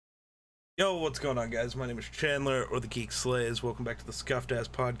Yo, what's going on, guys? My name is Chandler, or TheGeekSlays. Welcome back to the Scuffed Ass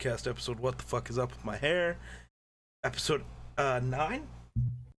Podcast episode, What the Fuck is Up with My Hair? Episode 9?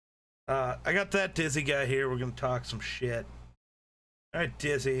 I got that Dizzy guy here. We're gonna talk some shit. Alright,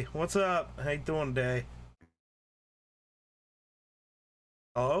 Dizzy, what's up? How you doing today?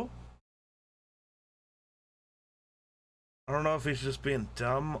 Hello? I don't know if he's just being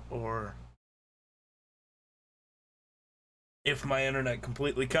dumb, or if my internet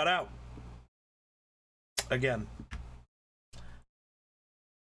completely cut out. Again.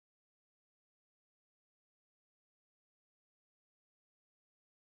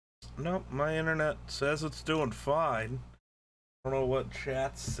 Nope, my internet says it's doing fine. I don't know what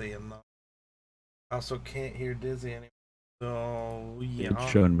chat's seeing, though. I also can't hear Dizzy anymore. So, yeah.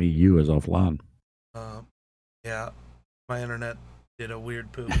 It's showing me you as offline. Yeah. My internet did a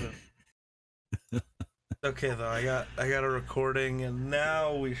weird poop. Okay, though, I got a recording, and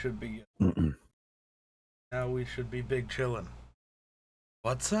now we should be now we should be big chillin'.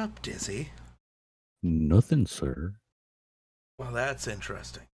 What's up, Dizzy? Nothing, sir. Well, that's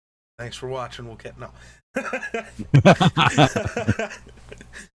interesting. Thanks for watching. We'll get no.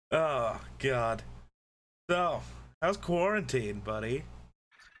 Oh God. So, how's quarantine, buddy?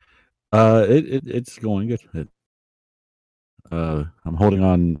 It's going good. I'm holding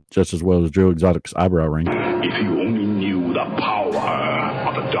on just as well as Joe Exotic's eyebrow ring. If you only knew the power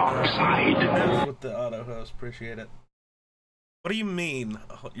of the dark side. That's with the auto host. Appreciate it. What do you mean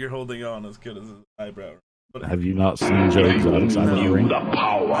you're holding on as good as his eyebrow? Have you not seen Joe Exotic's eyebrow ring? The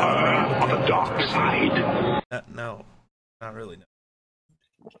power of the dark side. No, not really.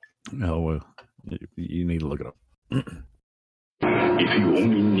 No, well, you need to look it up. If you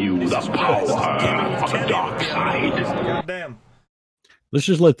only knew the power of the dark side. Goddamn. Let's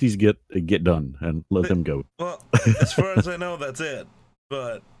just let these get done and let them go. Well, as far as I know, that's it.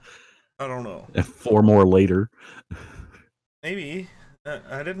 But I don't know. 4 more later. Maybe.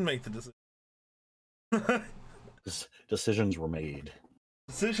 I didn't make the decision. Decisions were made.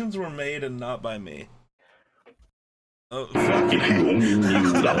 Decisions were made and not by me. Oh, fuck If you only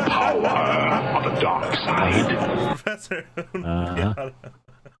knew the power of the dark side. Professor.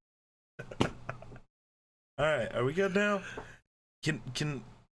 Alright, are we good now? Can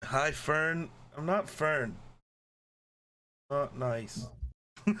hi Fern? I'm not Fern. Not nice.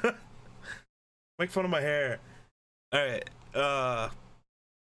 Make fun of my hair. Alright, so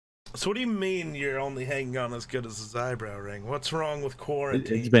what do you mean you're only hanging on as good as his eyebrow ring? What's wrong with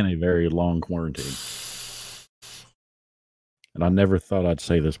quarantine? It's been a very long quarantine. And I never thought I'd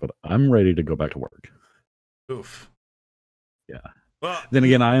say this, but I'm ready to go back to work. Oof. Yeah. Well, then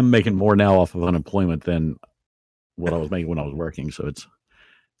again, I am making more now off of unemployment than what I was making when I was working, so it's...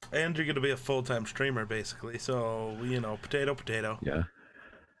 And you're going to be a full-time streamer, basically, so, potato. Yeah.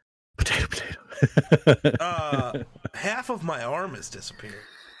 Potato. Half of my arm has disappeared.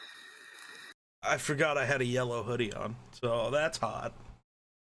 I forgot I had a yellow hoodie on, so that's hot.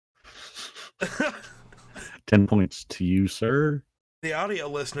 10 points to you, sir. The audio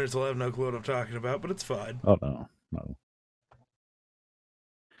listeners will have no clue what I'm talking about, but it's fine. Oh, no.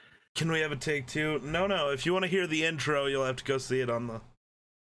 Can we have a take 2? No. If you want to hear the intro, you'll have to go see it on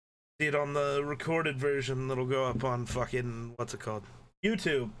the recorded version that'll go up on fucking, what's it called?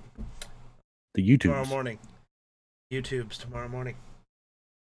 YouTube. The YouTubes. Tomorrow morning. YouTube's tomorrow morning.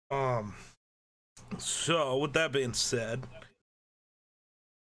 So, with that being said,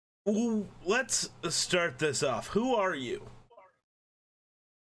 let's start this off. Who are you?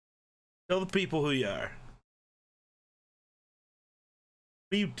 Tell the people who you are.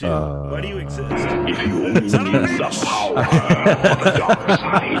 What do you do? Why do you exist? If you only knew the power of the dark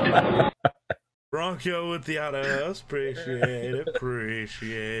side. Bronco with the auto host. Appreciate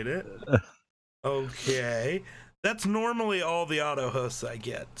it. Okay. That's normally all the auto hosts I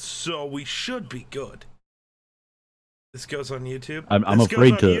get, so we should be good. This goes on YouTube. I'm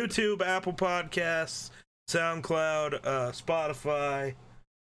afraid to. YouTube, Apple Podcasts, SoundCloud, Spotify,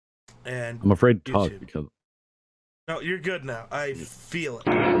 and I'm afraid to YouTube. talk because. No, you're good now. I feel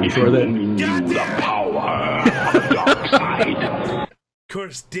it. You sure that? Knew the power of the dark side. Of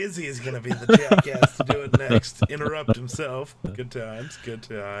course, Dizzy is going to be the jackass to do it next. Interrupt himself. Good times.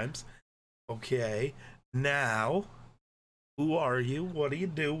 Okay, now, who are you? What do you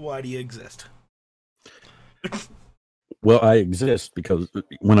do? Why do you exist? Well, I exist because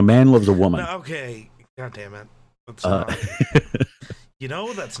when a man loves a woman. No, okay, God damn it. That's not,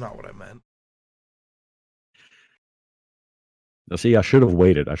 that's not what I meant. Now, see, I should have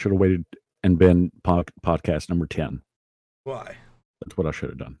waited. And been podcast number 10. Why? That's what I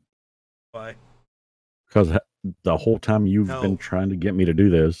should have done. Why? Because the whole time you've been trying to get me to do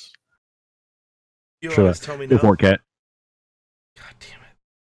this, You Shut always up. tell me Go no. for it, Cat. God damn it.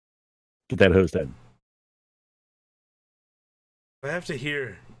 Get that host in. I have to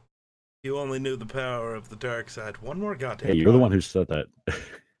hear you only knew the power of the dark side one more goddamn Hey, you're time. the one who said that.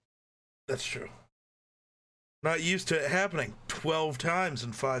 That's true. Not used to it happening 12 times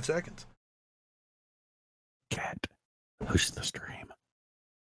in 5 seconds. Cat, host the stream.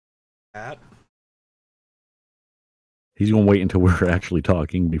 At? He's gonna wait until we're actually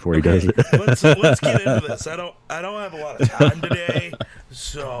talking before he does it. let's get into this. I don't have a lot of time today,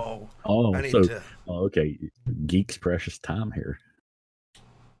 so I need to. Okay, Geek's precious time here.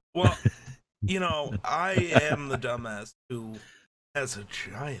 Well, I am the dumbass who has a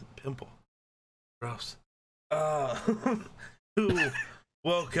giant pimple. Gross. Who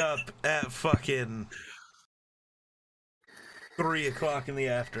woke up at fucking 3 o'clock in the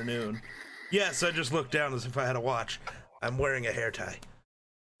afternoon. Yes, I just looked down as if I had a watch. I'm wearing a hair tie,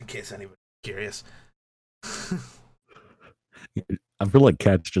 in case anybody's curious. I feel like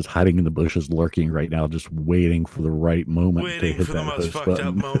Cat's just hiding in the bushes, lurking right now, just waiting for the right moment to Waiting hit for that the most host fucked button.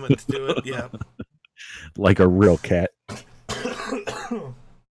 up moment to do it, yeah. Like a real cat.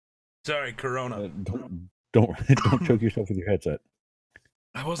 Sorry, Corona. Don't choke yourself with your headset.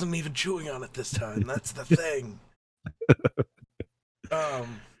 I wasn't even chewing on it this time. That's the thing.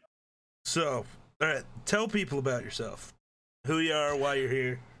 So, all right, tell people about yourself. Who you are, why you're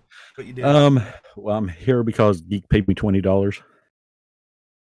here, what you do. Well, I'm here because Geek paid me $20.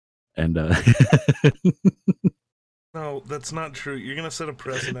 And No, that's not true. You're gonna set a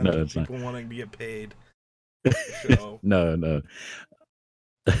precedent No, of it's not. people wanting to get paid. So No.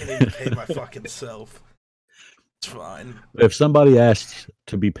 I can't even pay my fucking self. It's fine. If somebody asks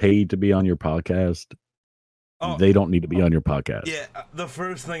to be paid to be on your podcast, they don't need to be on your podcast. Yeah, the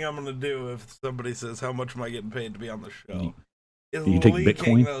first thing I'm gonna do if somebody says how much am I getting paid to be on the show is you take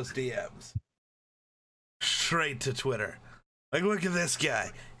leaking Bitcoin? those DMs straight to Twitter. Like, look at this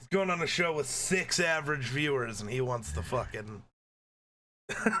guy. He's going on a show with 6 average viewers, and he wants the fucking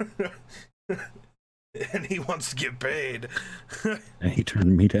and he wants to get paid. And he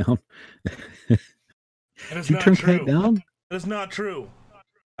turned me down. That is You not turned true. Cat down? That is not true.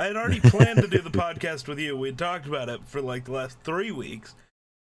 I had already planned to do the podcast with you. We had talked about it for like the last 3 weeks.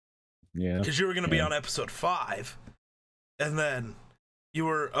 Yeah. Because you were going to be on episode 5. And then you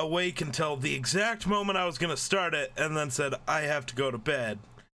were awake until the exact moment I was going to start it, and then said, I have to go to bed.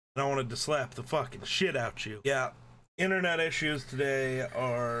 And I wanted to slap the fucking shit out you. Yeah, internet issues today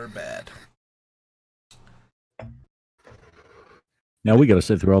are bad. Now we got to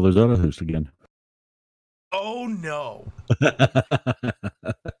sit through all those other hosts again. Oh no.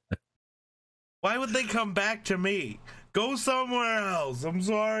 Why would they come back to me? Go somewhere else. I'm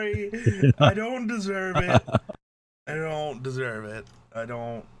sorry. I don't deserve it. I don't deserve it. I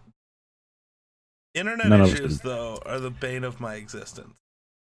don't. Internet None of us issues, do. though, are the bane of my existence.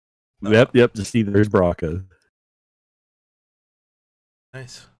 Yep. See, there's Braca.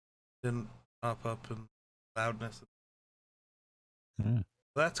 Nice. Didn't pop up in loudness. Yeah.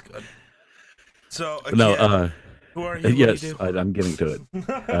 That's good. So, again, No, who are you? yes, What do you do? I'm getting to it.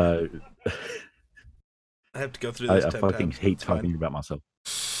 I have to go through this I 10 fucking times. hate It's fine. talking about myself.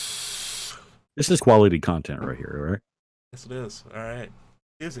 This is quality content right here, all right? Yes, it is. All right.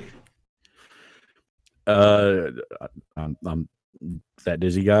 Dizzy. I'm that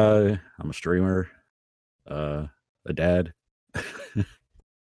dizzy guy. I'm a streamer. A dad.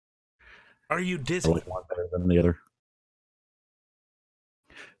 Are you I dizzy? like one better than the other.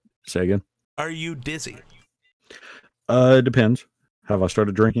 Say again. Are you dizzy? It depends. Have I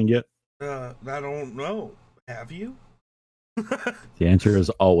started drinking yet? I don't know. Have you? The answer is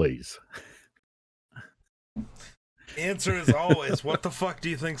always. Answer is always. What the fuck do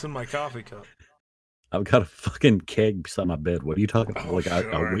you think's in my coffee cup? I've got a fucking keg beside my bed. What are you talking about? Oh, Like I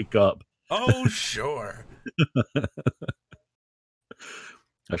sure. wake up. Oh, sure.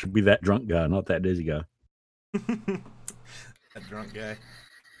 I should be that drunk guy, not that dizzy guy. That drunk guy.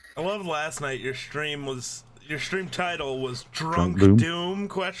 I love last night. Your stream title was Drunk Doom?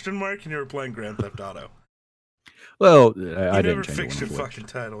 Question mark, and you were playing Grand Theft Auto. Well, You I never didn't change fixed it your when I switched. fucking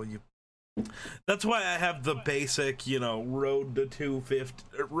title. That's why I have the basic, road to 250,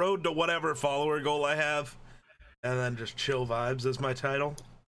 road to whatever follower goal I have, and then just chill vibes as my title.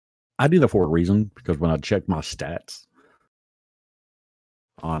 I do that for a reason, because when I check my stats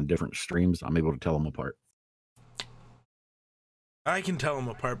on different streams, I'm able to tell them apart. I can tell them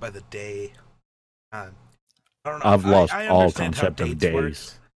apart by the day. I don't know. I've lost I all understand how concept of dates work.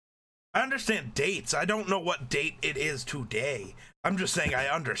 days. I understand dates. I don't know what date it is today. I'm just saying I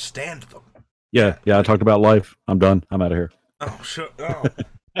understand them. Yeah, I talked about life. I'm done. I'm out of here. Oh, sure. Oh,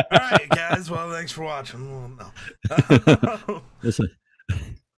 All right, guys. Well, thanks for watching. Well, no. This is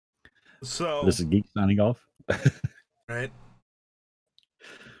So, this is Geek signing off. right,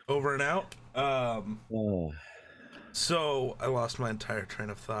 over and out. Oh. So I lost my entire train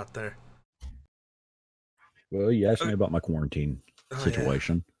of thought there. Well, you asked me about my quarantine Oh,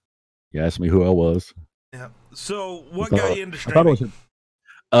 situation. You asked me who I was. Yeah. So what I got thought- you into I thought it streaming?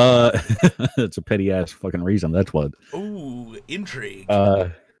 was it's a petty ass fucking reason. That's what. Ooh, intrigue.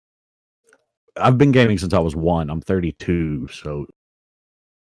 I've been gaming since I was 1. I'm 32, so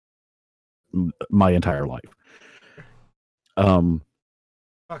my entire life. Fuck,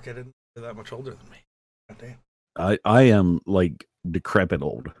 I didn't know you're that much older than me. God damn. I am like decrepit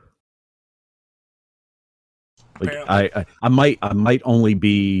old. Like Apparently. I might only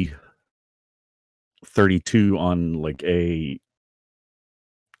be 32 on like a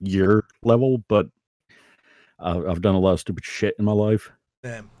year level, but I've done a lot of stupid shit in my life,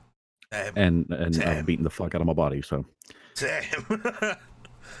 Damn. and Damn. I've beaten the fuck out of my body. So Damn.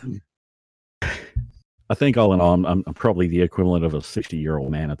 I think all in all, I'm probably the equivalent of a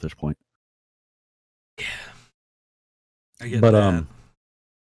 60-year-old man at this point. Yeah. I get But that.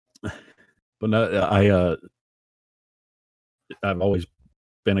 but no, I've always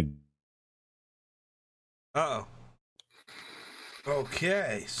been a. Uh-oh.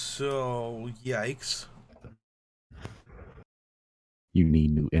 Okay, so yikes. You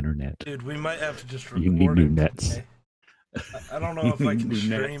need new internet. Dude, we might have to just record You need new it nets. today. I don't know if I can New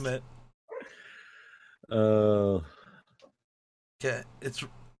stream nets. it. Okay, it's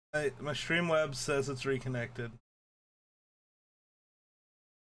my Streamlabs says it's reconnected.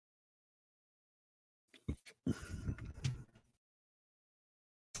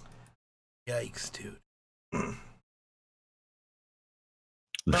 Yikes, dude.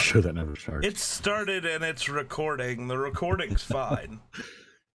 The show that never starts. It started and it's recording. The recording's fine.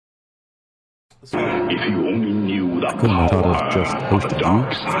 So, If you only knew the Hakuna Matata's power just of the hosted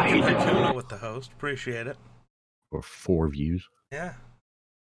dark you. fucking side. Hakuna with the host. Appreciate it. Or 4 views. Yeah.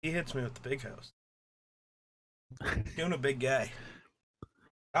 He hits me with the big host. Doing a big guy.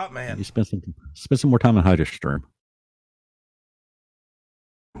 Top man. You spend some more time on Hydra stream.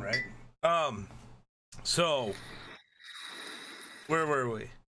 Right. So where were we?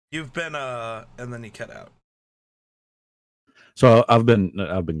 You've been and then you cut out. So I've been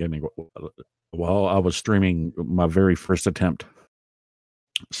gaming. While I was streaming my very first attempt,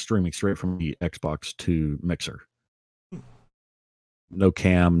 streaming straight from the Xbox to Mixer. No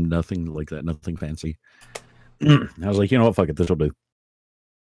cam, nothing like that, nothing fancy. I was like, you know what, fuck it, this will do.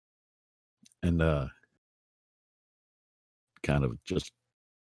 And kind of just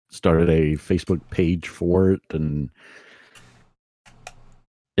started a Facebook page for it, and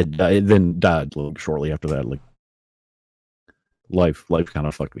it then died a little shortly after that. Like life kind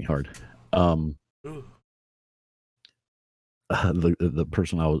of fucked me hard. The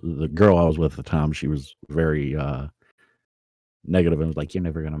person the girl I was with at the time, she was very negative and was like, "You're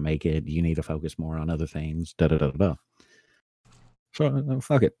never gonna make it. You need to focus more on other things." Da da da da. So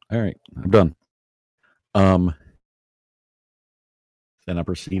fuck it. All right, I'm done. Then I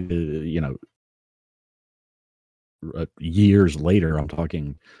proceeded, years later. I'm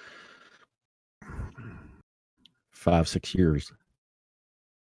talking 5-6 years.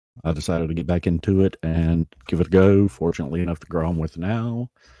 I decided to get back into it and give it a go. Fortunately enough, the girl I'm with now,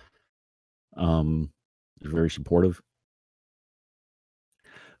 is very supportive.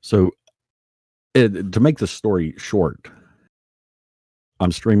 So, to make the story short,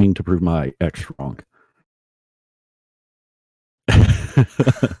 I'm streaming to prove my ex wrong.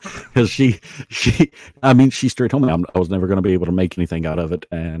 Because she straight told me I was never going to be able to make anything out of it,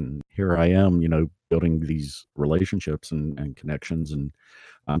 and here I am, building these relationships and connections, and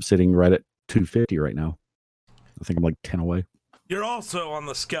I'm sitting right at 250 right now. I think I'm like 10 away. You're also on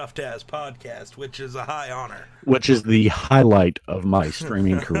the Scuffed Ass podcast, which is a high honor. Which is the highlight of my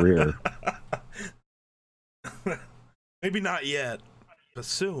streaming career. Maybe not yet, but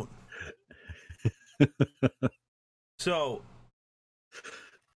soon. So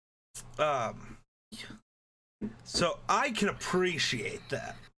I can appreciate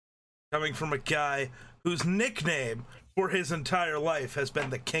that coming from a guy whose nickname for his entire life has been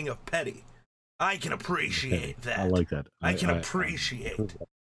the King of Petty. I can appreciate that. I like that. I can appreciate.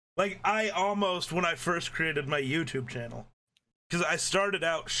 Like, I almost, when I first created my YouTube channel, because I started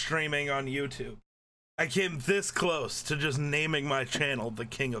out streaming on YouTube, I came this close to just naming my channel the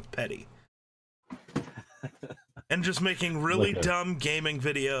King of Petty. And just making really dumb gaming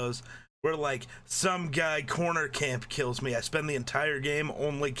videos where, like, some guy corner camp kills me. I spend the entire game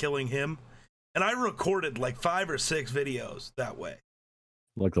only killing him. And I recorded, like, 5 or 6 videos that way.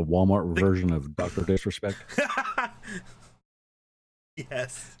 Like the Walmart version of Dr. Disrespect.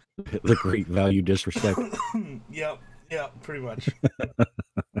 Yes. The Great Value Disrespect. Yep, pretty much.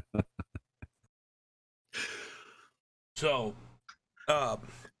 So,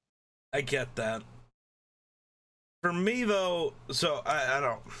 I get that. For me, though, so I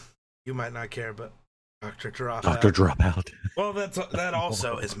don't. You might not care, but Dr. Dropout. Dr. Dropout. Well, that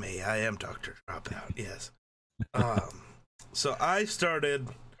also is me. I am Dr. Dropout. Yes. So I started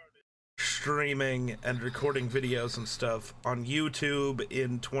streaming and recording videos and stuff on YouTube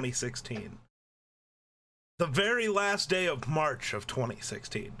in 2016. The very last day of March of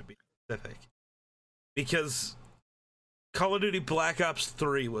 2016, to be specific, because Call of Duty Black Ops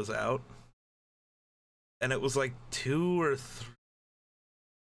 3 was out. And it was like 2 or 3.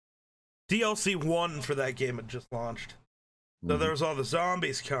 DLC 1 for that game had just launched. So there was all the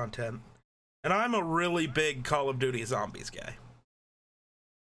zombies content. And I'm a really big Call of Duty Zombies guy.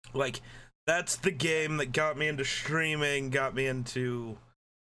 Like, that's the game that got me into streaming, got me into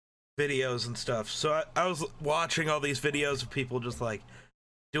videos and stuff. So I was watching all these videos of people just like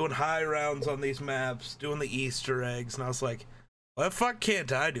doing high rounds on these maps, doing the Easter eggs. And I was like, why the fuck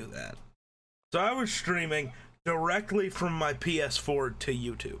can't I do that? So I was streaming directly from my PS4 to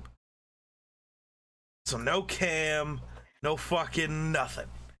YouTube. So no cam, no fucking nothing.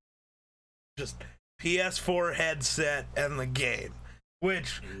 Just PS4 headset and the game,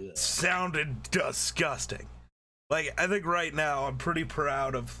 which sounded disgusting. Like, I think right now I'm pretty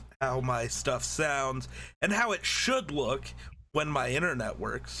proud of how my stuff sounds and how it should look when my internet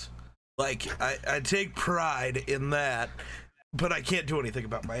works. Like, I take pride in that. But I can't do anything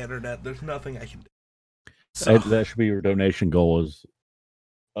about my internet. There's nothing I can do. So, that should be your donation goal, is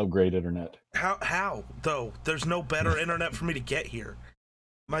upgrade internet. How though? There's no better internet for me to get here.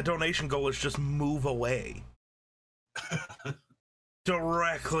 My donation goal is just move away.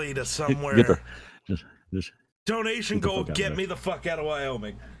 Directly to somewhere. Just donation goal, get me the fuck out of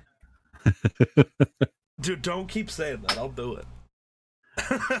Wyoming. Dude, don't keep saying that. I'll do it.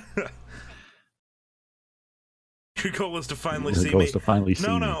 Your goal is to finally see me.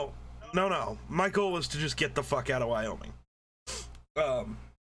 No. My goal is to just get the fuck out of Wyoming.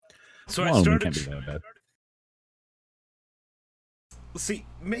 So I started. Can't be that bad. See,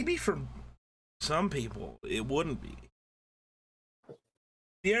 maybe for some people it wouldn't be.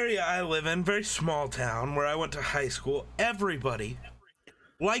 The area I live in, very small town where I went to high school, everybody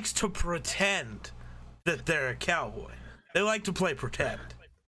likes to pretend that they're a cowboy. They like to play pretend.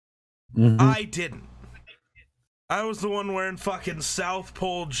 I didn't. I was the one wearing fucking South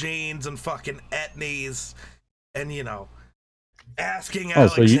Pole jeans and fucking etnies and, asking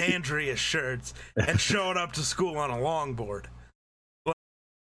Alexandria shirts and showing up to school on a longboard.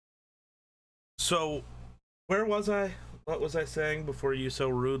 So, where was I? What was I saying before you so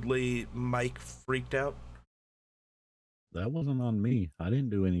rudely mic freaked out? That wasn't on me. I didn't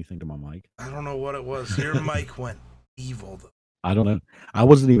do anything to my mic. I don't know what it was. Your mic went evil, though. I don't know. I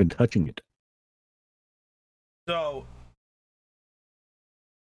wasn't even touching it. So,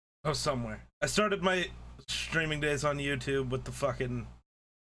 somewhere. I started my streaming days on YouTube with the fucking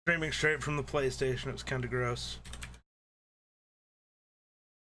streaming straight from the PlayStation. It was kind of gross.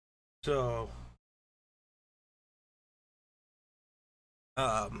 So,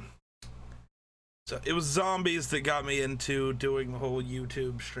 it was zombies that got me into doing the whole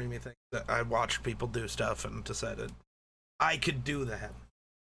YouTube streaming thing. That I watched people do stuff and decided I could do that.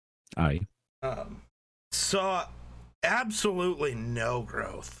 Saw absolutely no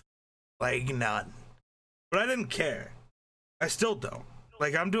growth. Like, none. But I didn't care. I still don't.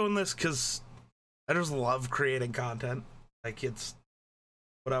 Like, I'm doing this because I just love creating content. Like, it's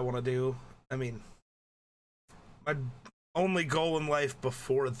what I want to do. I mean, my only goal in life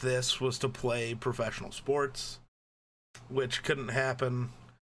before this was to play professional sports, which couldn't happen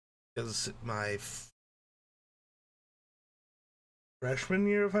because my freshman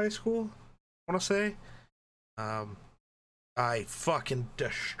year of high school, I want to say, I fucking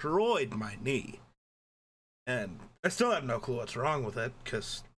destroyed my knee. And I still have no clue what's wrong with it,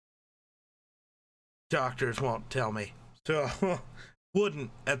 because doctors won't tell me. So,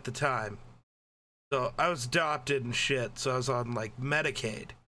 wouldn't at the time. So, I was adopted and shit, so I was on, like, Medicaid.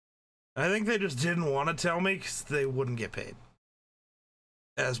 I think they just didn't want to tell me, because they wouldn't get paid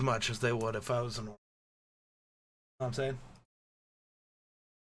as much as they would if I was an orphan. You know what I'm saying?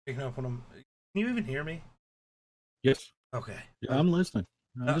 Picking up when I'm... Can you even hear me? Yes. Okay. Yeah, I'm listening.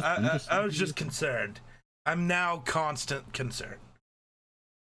 I was just concerned. I'm now constant concerned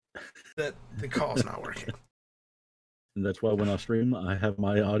that the call's not working. And that's why when I stream, I have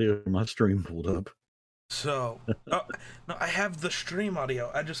my audio from my stream pulled up. So, oh, no, I have the stream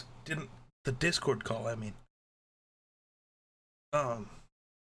audio. I just didn't the Discord call. I mean, um.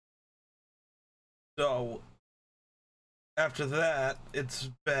 So after that, it's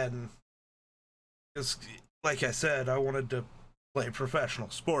been because, like I said, I wanted to play professional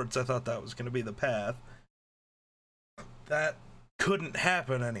sports. I thought that was going to be the path. That couldn't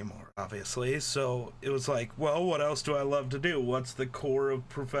happen anymore, obviously. So it was like, well, what else do I love to do? What's the core of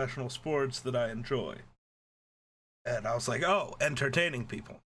professional sports that I enjoy? And I was like, oh, entertaining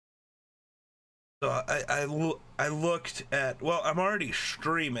people. So I looked at, well, I'm already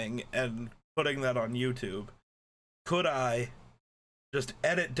streaming and putting that on YouTube. Could I just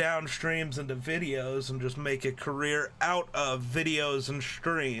edit down streams into videos and just make a career out of videos and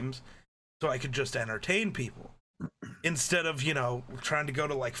streams so I could just entertain people? Instead of, trying to go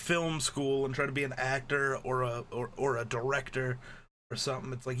to like film school and try to be an actor or a director or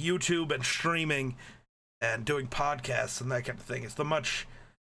something. It's like YouTube and streaming and doing podcasts and that kind of thing. It's the much,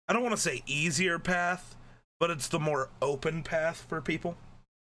 I don't want to say easier path, but it's the more open path for people.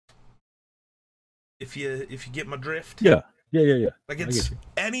 If you get my drift. Yeah. Like, it's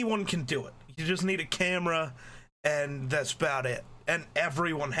anyone can do it. You just need a camera and that's about it. And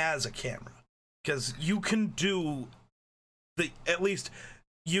everyone has a camera. Because you can do at least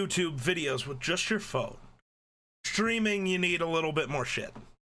YouTube videos with just your phone. Streaming, you need a little bit more shit.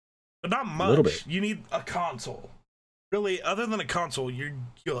 But not much. A little bit. You need a console. Really, other than a console, you're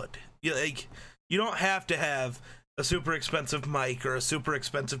good. You don't have to have a super expensive mic or a super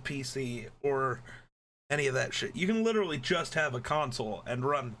expensive PC or any of that shit. You can literally just have a console and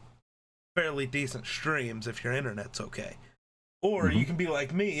run fairly decent streams if your internet's okay. Or you can be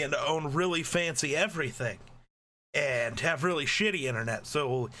like me and own really fancy everything and have really shitty internet.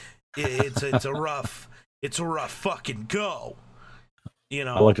 So it's a rough fucking go.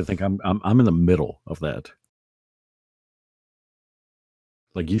 I like to think I'm in the middle of that.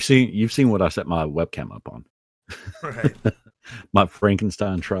 Like, you've seen what I set my webcam up on. Right. My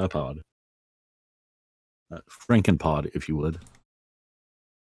Frankenstein tripod. Frankenpod, if you would.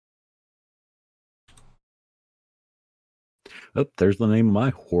 Oh, there's the name of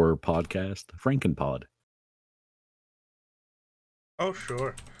my horror podcast, Frankenpod. Oh,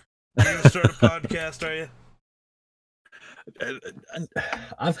 sure. You're going to start a podcast, are you?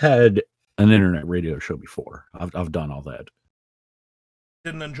 I've had an internet radio show before. I've done all that.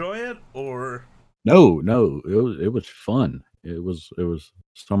 Didn't enjoy it, or? No, it was fun. It was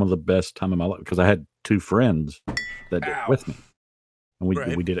some of the best time of my life because I had two friends that did it with me, and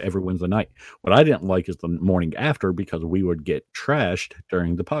we did it every Wednesday night. What I didn't like is the morning after because we would get trashed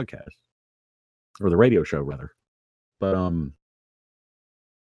during the podcast or the radio show rather. But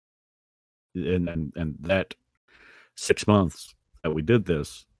and that 6 months that we did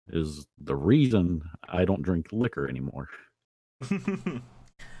this is the reason I don't drink liquor anymore.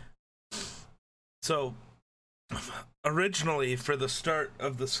 So, originally, for the start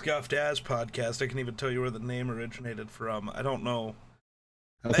of the Scuffed As podcast, I can even tell you where the name originated from. I don't know.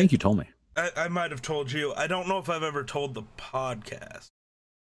 I think you told me. I might have told you. I don't know if I've ever told the podcast.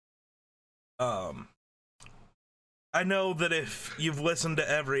 I know that if you've listened to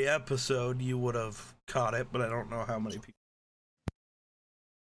every episode, you would have caught it, but I don't know how many people.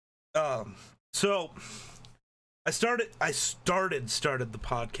 So I started the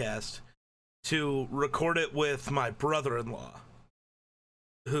podcast to record it with my brother-in-law,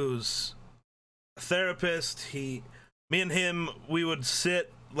 who's a therapist. Me and him, we would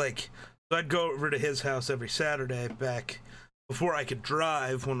sit, so I'd go over to his house every Saturday back before I could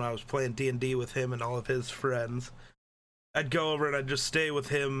drive when I was playing D&D with him and all of his friends. I'd go over and I'd just stay with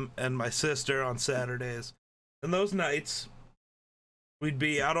him and my sister on Saturdays. And those nights, we'd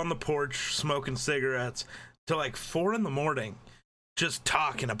be out on the porch smoking cigarettes till 4 a.m, just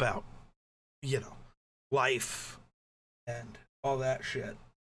talking about, life and all that shit.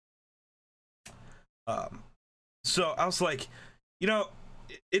 So I was like,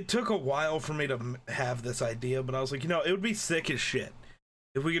 it took a while for me to have this idea, but I was like, it would be sick as shit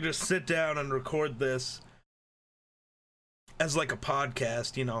if we could just sit down and record this as a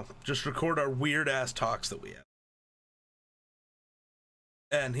podcast, just record our weird ass talks that we have.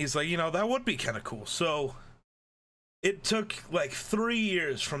 And he's like, that would be kind of cool. So it took 3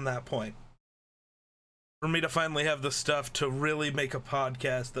 years from that point for me to finally have the stuff to really make a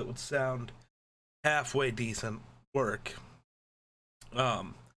podcast that would sound halfway decent work.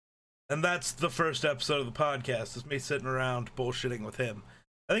 And that's the first episode of the podcast, is me sitting around bullshitting with him.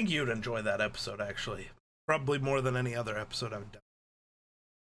 I think you'd enjoy that episode, actually. Probably more than any other episode I've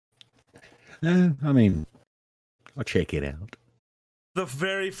done. I mean, I'll check it out. the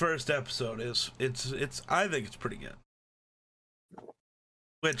very first episode is it's I think it's pretty good.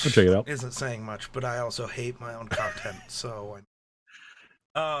 Which I'll check it out. isn't saying much, but I also hate my own content, so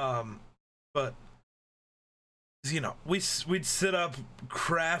but you know, we'd sit up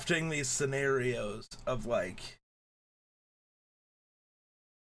crafting these scenarios of like,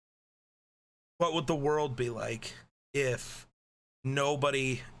 what would the world be like if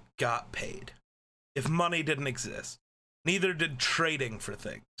nobody got paid? If money didn't exist, neither did trading for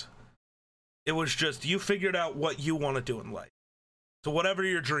things. It was just you figured out what you want to do in life. So whatever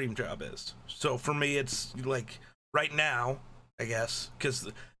your dream job is. So for me, it's like right now, I guess, because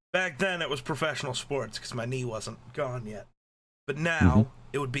back then it was professional sports because my knee wasn't gone yet. But now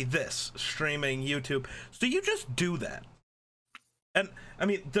it would be this, streaming, YouTube. So you just do that. And I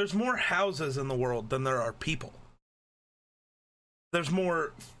mean, there's more houses in the world than there are people. There's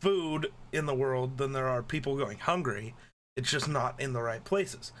more food in the world than there are people going hungry. It's just not in the right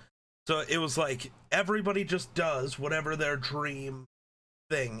places. So it was like everybody just does whatever their dream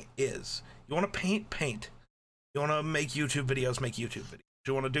thing is. You want to paint. You want to make YouTube videos, make YouTube videos.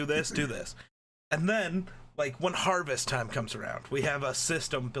 You want to do this, do this. And then, like, when harvest time comes around, we have a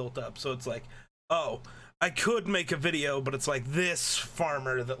system built up. So it's like, oh, I could make a video, but it's like this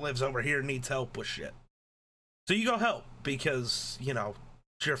farmer that lives over here needs help with shit. So you go help because, you know,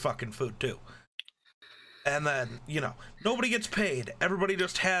 it's your fucking food too. And then, you know, nobody gets paid. Everybody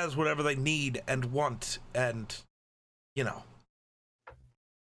just has whatever they need and want. And, you know,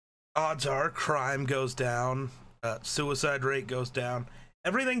 odds are crime goes down, suicide rate goes down.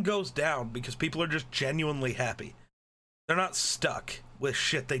 Everything goes down because people are just genuinely happy. They're not stuck with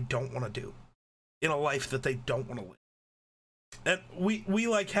shit they don't want to do in a life that they don't want to live. And we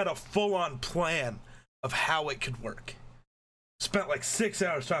like had a full-on plan of how it could work. Spent like 6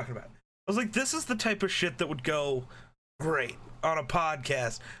 hours talking about it. I was like, this is the type of shit that would go great on a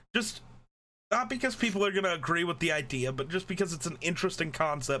podcast. Just not because people are going to agree with the idea, but just because it's an interesting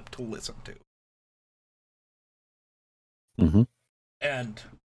concept to listen to. Mm-hmm. And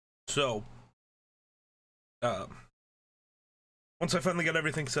so, once I finally got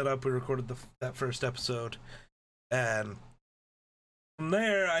everything set up, we recorded that first episode. And from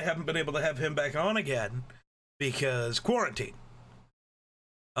there, I haven't been able to have him back on again because quarantine.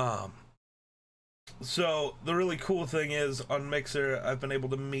 So the really cool thing is on Mixer, I've been able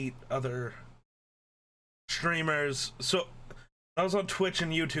to meet other streamers. So I was on Twitch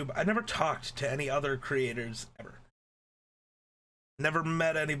and YouTube. I never talked to any other creators ever. Never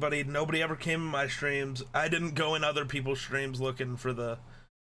met anybody. Nobody ever came in my streams. I didn't go in other people's streams looking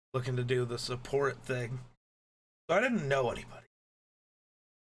to do the support thing. So I didn't know anybody.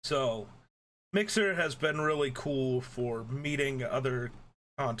 So Mixer has been really cool for meeting other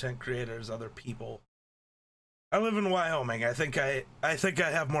content creators, other people. I live in Wyoming. I think I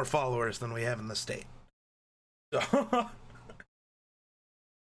have more followers than we have in the state. So is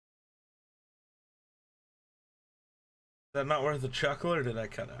that not worth a chuckle, or did I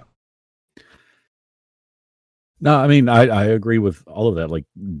cut out? No, I mean, I agree with all of that. Like,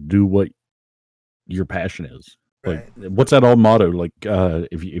 do what your passion is. Like, Right. what's that old motto? Like,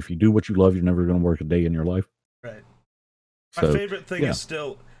 if you do what you love, you're never going to work a day in your life. Right. So, My favorite thing yeah. is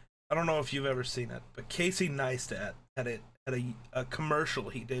still, I don't know if you've ever seen it, but Casey Neistat had a commercial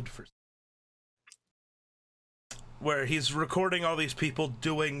he did for, where he's recording all these people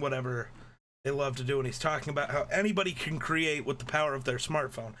doing whatever they love to do, and he's talking about how anybody can create with the power of their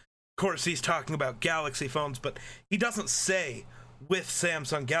smartphone. Of course, he's talking about Galaxy phones, but he doesn't say with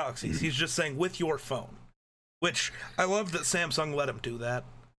Samsung Galaxies. He's just saying with your phone, which I love that Samsung let him do that.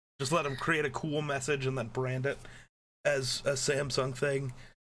 Just let him create a cool message and then brand it as a Samsung thing.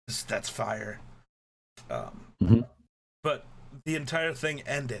 That's fire. But the entire thing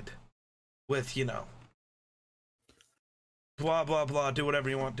ended with, you know, blah blah blah, do whatever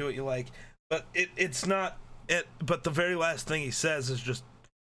you want, do what you like. But it's not it. But the very last thing he says is just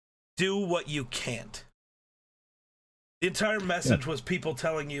do what you can't. The entire message was people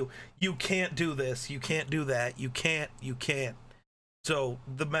telling you can't do this, you can't do that, you can't. So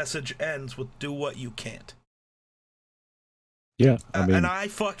the message ends with do what you can't. Yeah, I mean, and I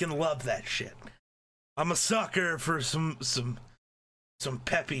fucking love that shit. I'm a sucker for some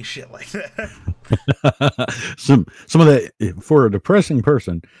peppy shit like that. some of that for a depressing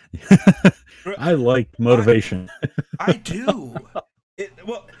person. I like motivation. I do.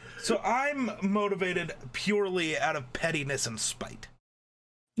 So I'm motivated purely out of pettiness and spite.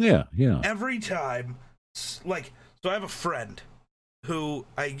 Yeah. Every time, like, so I have a friend who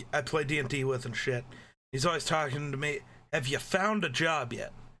I play D&D with and shit. He's always talking to me, have you found a job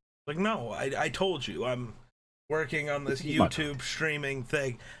yet? Like, no, I told you, I'm working on this YouTube streaming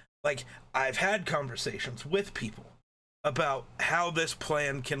thing, like, I've had conversations with people about how this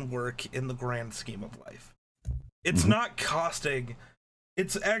plan can work in the grand scheme of life. It's not costing,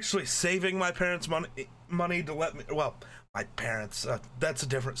 it's actually saving my parents money to let me, well, my parents, that's a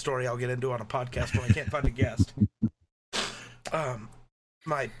different story I'll get into on a podcast when I can't find a guest.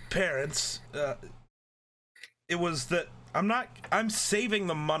 My parents, it was that I'm saving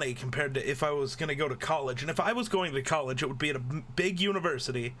the money compared to if I was going to go to college. And if I was going to college, it would be at a big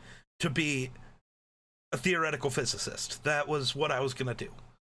university to be a theoretical physicist. That was what I was going to do.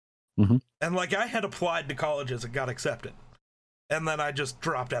 And like, I had applied to colleges and got accepted. And then I just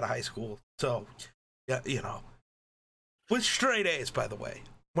dropped out of high school. So, yeah, you know, with straight A's, by the way.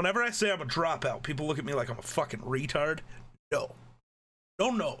 Whenever I say I'm a dropout, people look at me like I'm a fucking retard. No.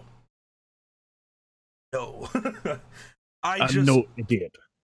 No. No idiot.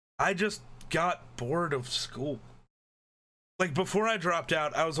 I just got bored of school. Like, before I dropped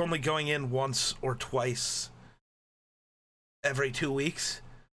out, I was only going in once or twice every 2 weeks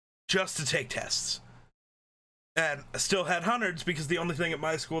just to take tests. And I still had hundreds because the only thing at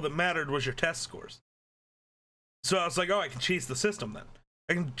my school that mattered was your test scores. So I was like, oh, I can cheese the system then.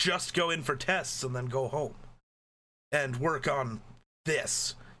 I can just go in for tests and then go home and work on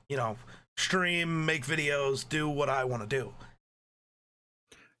this, you know, stream, make videos, do what I want to do.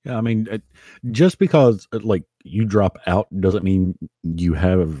 Yeah, I mean, just because like you drop out doesn't mean you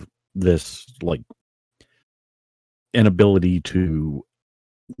have this like inability to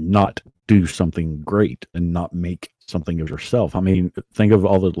not do something great and not make something of yourself. I mean, think of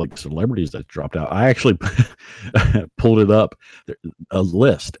all the like celebrities that dropped out. I actually pulled it up, a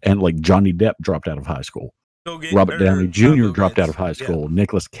list, and like Johnny Depp dropped out of high school. Robert Downey Jr. dropped out of high school. Yeah.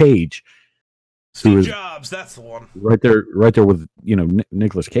 Nicolas Cage. Steve Jobs, that's the one. Right there with, you know,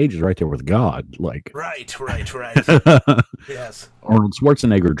 Nicolas Cage is right there with God. Like, right. Yes. Arnold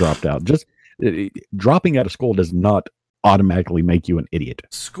Schwarzenegger dropped out. Just dropping out of school does not automatically make you an idiot.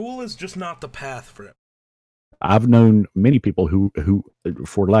 School is just not the path for it. I've known many people who,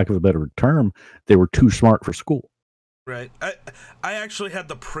 for lack of a better term, they were too smart for school. Right. I actually had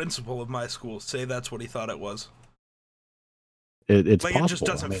the principal of my school say that's what he thought it was. It's like, possible. It just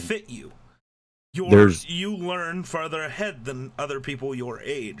doesn't fit you. You learn farther ahead than other people your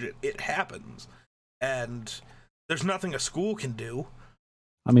age. It happens. And there's nothing a school can do.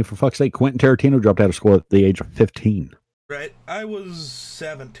 I mean, for fuck's sake, Quentin Tarantino dropped out of school at the age of 15. Right. I was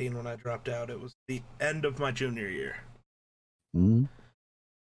 17 when I dropped out. It was the end of my junior year. Mm-hmm.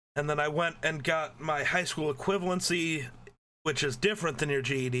 And then I went and got my high school equivalency, which is different than your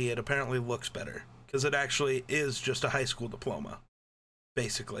GED. It apparently looks better, because it actually is just a high school diploma,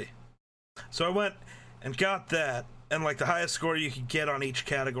 basically. So I went and got that, and like the highest score you could get on each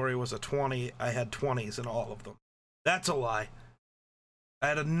category was a 20. I had 20s in all of them. That's a lie. I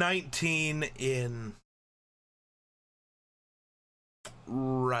had a 19 in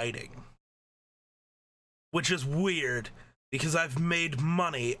writing, which is weird because I've made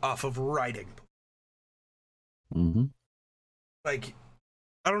money off of writing. Mm-hmm. Like,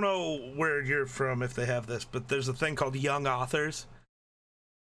 I don't know where you're from if they have this, but there's a thing called young authors.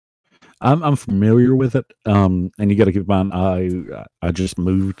 I'm familiar with it, and you got to keep in mind, I just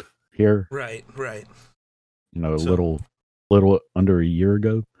moved here. Right. You know, a little under a year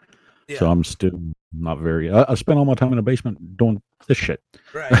ago. Yeah. So I'm still not very. I spent all my time in the basement doing this shit.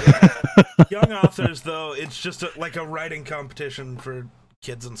 Right. Yeah. Young authors, though, it's just like a writing competition for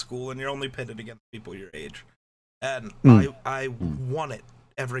kids in school, and you're only pitted against people your age. And I won it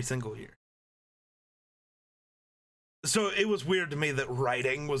every single year. So it was weird to me that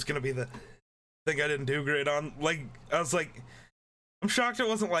writing was going to be the thing I didn't do great on. Like, I was like, I'm shocked it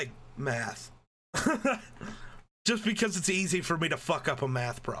wasn't like math. Just because it's easy for me to fuck up a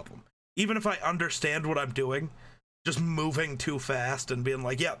math problem. Even if I understand what I'm doing, just moving too fast and being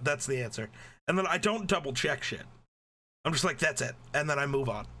like, yeah, that's the answer. And then I don't double check shit. I'm just like, that's it. And then I move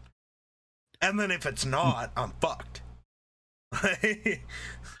on. And then if it's not, I'm fucked.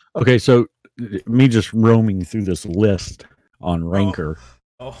 Okay, so me just roaming through this list on Ranker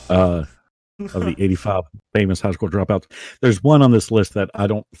of the 85 famous high school dropouts. There's one on this list that I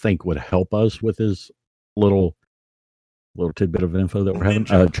don't think would help us with his little tidbit of info that we're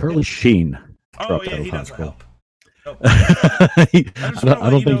having. Charlie Sheen. Oh yeah, he doesn't help. Nope. I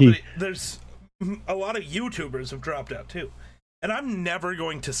don't think there's a lot of YouTubers have dropped out too, and I'm never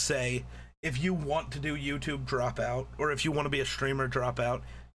going to say if you want to do YouTube, drop out, or if you want to be a streamer, drop out.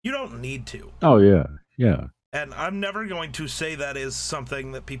 You don't need to. Oh yeah. And I'm never going to say that is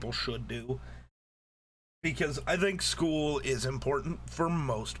something that people should do, because I think school is important for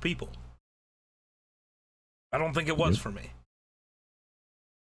most people. I don't think it was Yep. for me.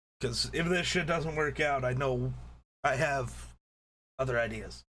 Because if this shit doesn't work out, I know I have other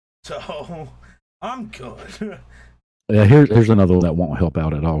ideas. So I'm good. Yeah, here's another one that won't help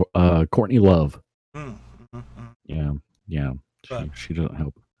out at all. Courtney Love. Mm. Yeah, yeah. But She doesn't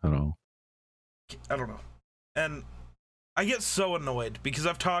help at all. I don't know. And I get so annoyed because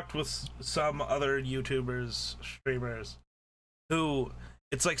I've talked with some other YouTubers, streamers, who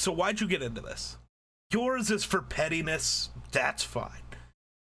it's like, so why'd you get into this? Yours is for pettiness, that's fine.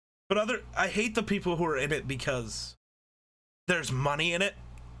 But I hate the people who are in it because there's money in it.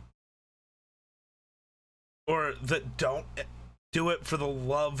 Or that don't do it for the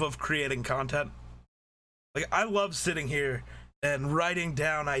love of creating content. Like, I love sitting here and writing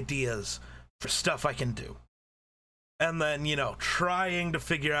down ideas for stuff I can do. And then, trying to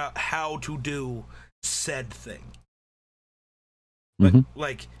figure out how to do said thing. But,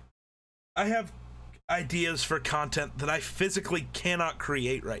 like, I have ideas for content that I physically cannot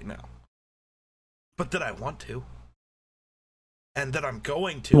create right now. But that I want to. And that I'm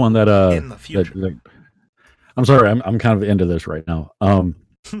going to One that in the future. I'm sorry, I'm kind of into this right now.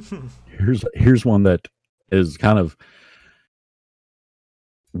 Here's one that is kind of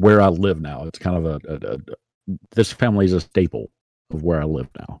where I live now. It's kind of this family is a staple of where I live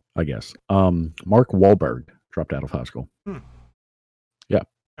now, I guess. Mark Wahlberg dropped out of high school. Yeah.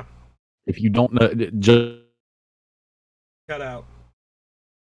 If you don't know, just Cut out.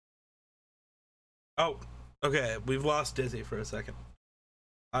 Oh, okay. We've lost Dizzy for a second.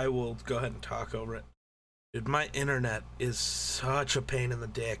 I will go ahead and talk over it. Dude, my internet is such a pain in the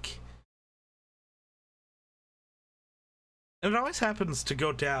dick. And it always happens to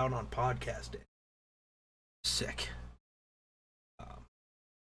go down on podcasting. Sick.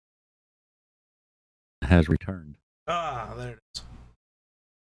 has returned. There it is.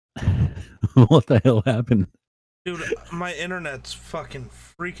 What the hell happened? Dude, my internet's fucking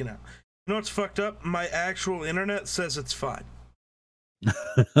freaking out. You know what's fucked up? My actual internet says it's fine.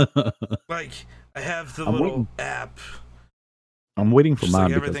 Like, I have the little app. I'm waiting for Just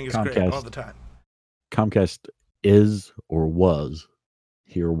mine like because everything is great all the time. Comcast is or was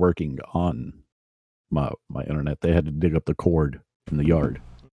here working on my internet. They had to dig up the cord in the yard.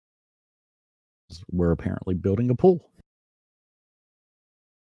 We're apparently building a pool.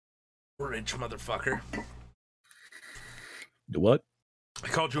 Rich motherfucker. What? I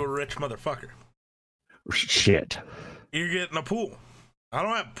called you a rich motherfucker. Shit. You're getting a pool. I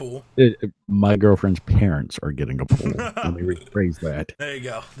don't have a pool. My girlfriend's parents are getting a pool. Let me rephrase that. There you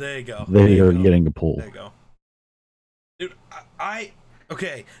go. They are getting a pool. There you go. Dude,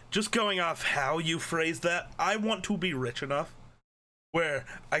 okay, just going off how you phrase that, I want to be rich enough where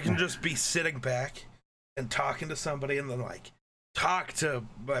I can just be sitting back and talking to somebody and then, like, talk to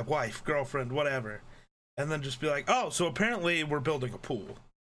my wife, girlfriend, whatever, and then just be like, oh, so apparently we're building a pool.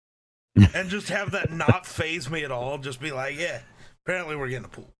 And just have that not faze me at all. Just be like, yeah, apparently we're getting a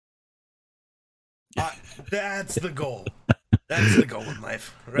pool. That's the goal. That's the goal in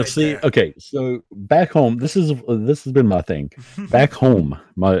life. Right. See, there. Okay, so back home, this has been my thing. Back home,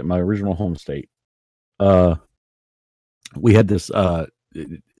 my original home state. We had this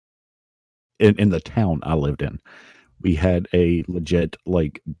in the town I lived in. We had a legit,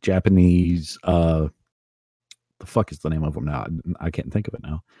 like, Japanese the fuck is the name of them now? I can't think of it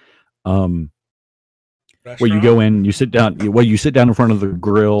now. Where you go in, you sit down. You sit down in front of the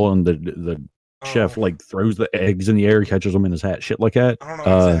grill, and the chef, like, throws the eggs in the air, catches them in his hat, shit like that. I don't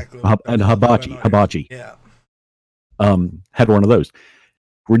know exactly. And hibachi. Yeah. Had one of those.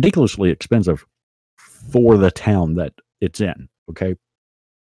 Ridiculously expensive for the town that it's in. Okay.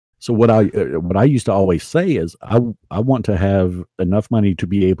 So what I used to always say is I want to have enough money to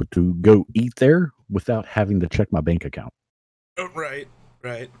be able to go eat there without having to check my bank account. Oh, right.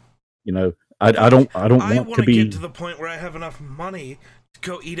 You know, I don't want to get to the point where I have enough money to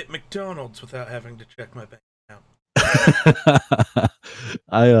go eat at McDonald's without having to check my bank account.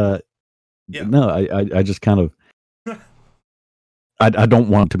 I just kind of I don't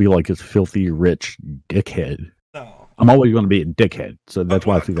want to be like this filthy rich dickhead. No. I'm always going to be a dickhead, so that's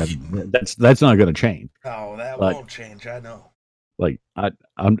why I think that's not going to change. No, that won't change. I know. Like I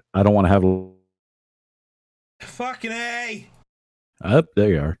don't want to have fucking A. Up there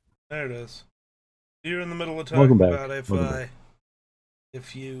you are. There it is. You're in the middle of talking about if we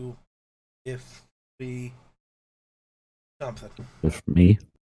something. If me?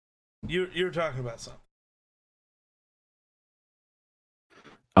 You're talking about something.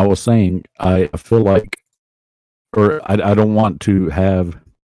 I was saying I feel like, or I don't want to have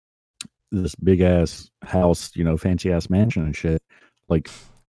this big ass house, fancy ass mansion and shit. Like,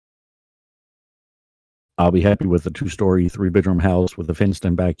 I'll be happy with a 2-story, 3-bedroom house with a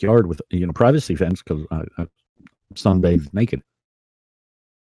fenced-in backyard with privacy fence because I sunbathe naked.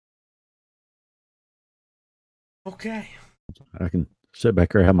 Okay. I can sit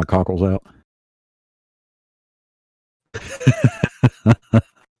back there, have my cockles out.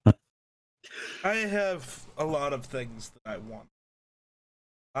 I have a lot of things that I want.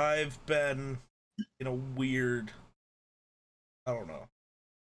 I've been in a weird, I don't know,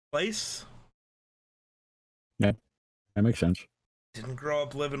 place. Yeah, that makes sense. Didn't grow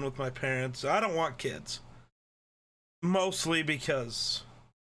up living with my parents. I don't want kids. Mostly because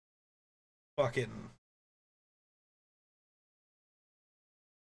fucking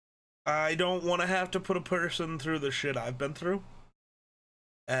I don't want to have to put a person through the shit I've been through.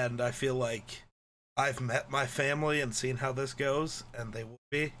 And I feel like I've met my family and seen how this goes, and they will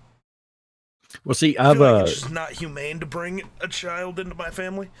be. Well, see, I feel like it's just not humane to bring a child into my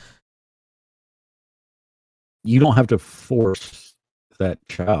family. You don't have to force that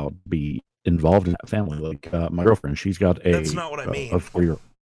child to be involved in that family. Like my girlfriend, she's got That's not what I mean. A 4-year-old.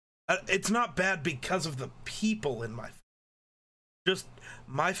 It's not bad because of the people in my family. Just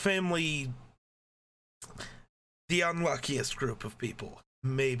my family, the unluckiest group of people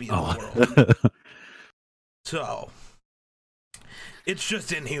maybe in the world. So it's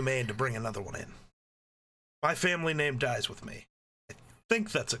just inhumane to bring another one in. My family name dies with me. I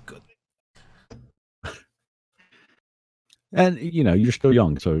think that's a good thing. And you're still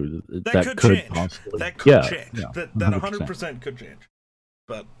young, so that could change. Possibly, that could change. Yeah, that 100% could change.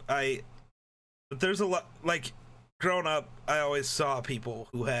 But there's a lot, like, growing up, I always saw people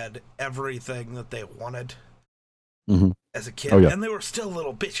who had everything that they wanted as a kid, and they were still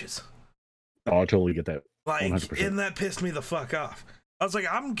little bitches. Oh, I totally get that. Like, 100%. and that pissed me the fuck off. I was like,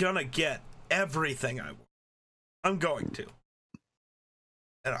 I'm gonna get everything I want. I'm going to.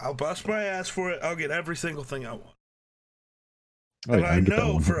 And I'll bust my ass for it. I'll get every single thing I want. Oh, and yeah, I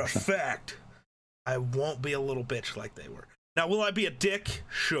know for a fact I won't be a little bitch like they were. Now, will I be a dick?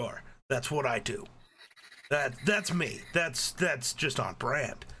 Sure. That's what I do. That's me. That's just on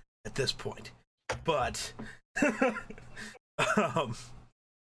brand at this point. But I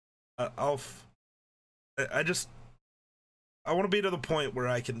want to be to the point where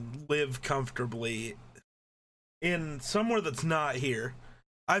I can live comfortably in somewhere that's not here.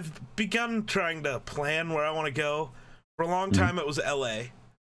 I've begun trying to plan where I want to go. For a long time, it was LA.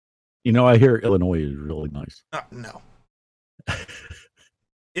 I hear Illinois is really nice. No.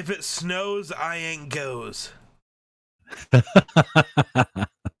 If it snows, I ain't goes. I'm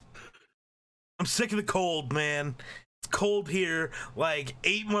sick of the cold, man. It's cold here like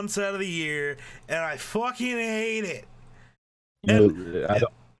 8 months out of the year, and I fucking hate it.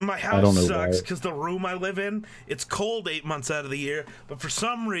 My house sucks because the room I live in, it's cold 8 months out of the year, but for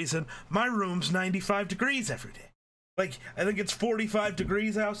some reason, my room's 95 degrees every day. Like, I think it's 45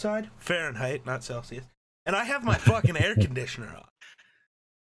 degrees outside. Fahrenheit, not Celsius. And I have my fucking air conditioner on.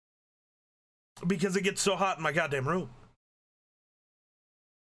 Because it gets so hot in my goddamn room.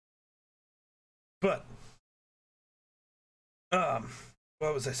 But,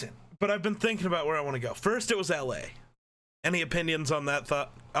 what was I saying? But I've been thinking about where I want to go. First, it was LA. Any opinions on that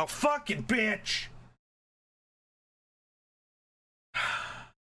thought? Oh, fucking bitch!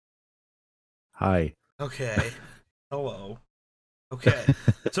 Hi. Okay. Hello. Okay.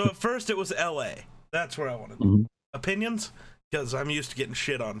 So at first it was LA. That's where I wanted to go. Opinions? Because I'm used to getting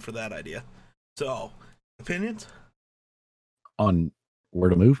shit on for that idea. So, opinions? On where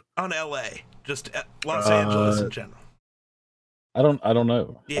to move? On LA. Just Los Angeles in general. I don't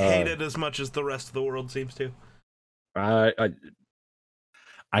know. You hate it as much as the rest of the world seems to? I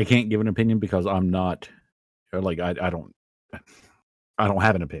can't give an opinion because I'm not, like, I don't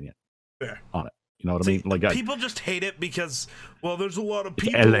have an opinion on it. You know what I mean? Like, people just hate it because, well, there's a lot of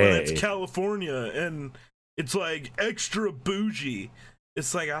people and it's California and it's like extra bougie.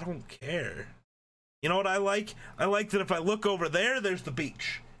 It's like, I don't care. You know what I like? I like that if I look over there, there's the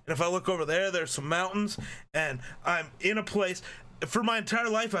beach. And if I look over there, there's some mountains. And I'm in a place, for my entire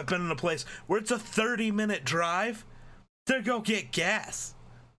life, I've been in a place where it's a 30-minute drive to go get gas.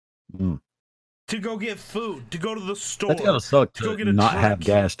 To go get food, to go to the store. That's gotta suck to not have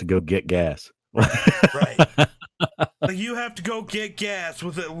gas to go get gas. Right. Like, you have to go get gas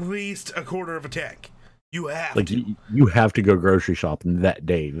with at least a quarter of a tank. You have to. You have to go grocery shopping that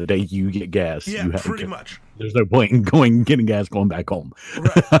day. The day you get gas. Yeah, you have pretty much. There's no point in getting gas going back home.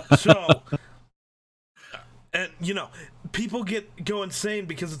 Right. So, and, people go insane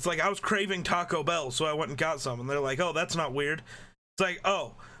because it's like, I was craving Taco Bell, so I went and got some. And they're like, oh, that's not weird. It's like,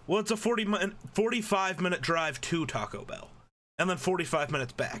 oh, well, it's a 45-minute drive to Taco Bell. and then 45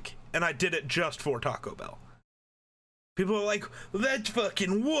 minutes back. And I did it just for Taco Bell. People are like, well, that's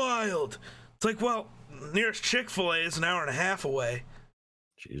fucking wild. It's like, well, nearest Chick-fil-A is an hour and a half away.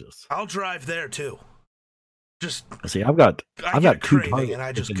 Jesus. I'll drive there too. Just see, I've got two targets, and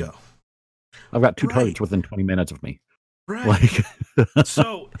I just go. I've got two targets within 20 minutes of me. Right. Like,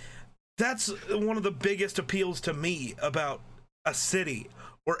 so that's one of the biggest appeals to me about a city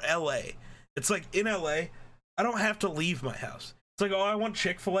or LA. It's like in LA, I don't have to leave my house. It's like, oh, I want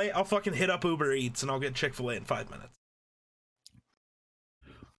Chick-fil-A. I'll fucking hit up Uber Eats and I'll get Chick-fil-A in 5 minutes.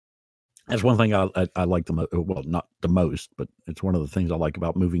 That's one thing I like the most. Well, not the most, but it's one of the things I like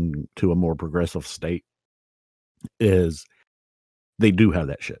about moving to a more progressive state is they do have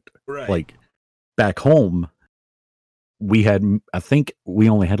that shit. Right. Like back home, I think we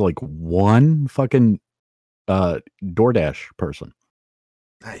only had like one fucking DoorDash person.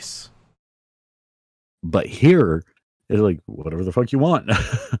 Nice. But here it's like whatever the fuck you want.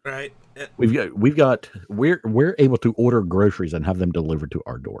 Right. We're able to order groceries and have them delivered to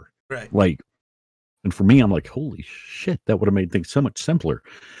our door. Right. Like, and for me, I'm like, holy shit, that would have made things so much simpler.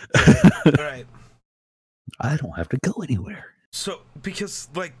 Right. I don't have to go anywhere. So, because,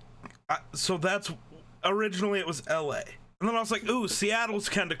 like, so that's, originally it was LA. And then I was like, ooh, Seattle's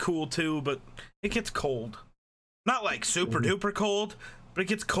kind of cool too, but it gets cold. Not like super duper cold, but it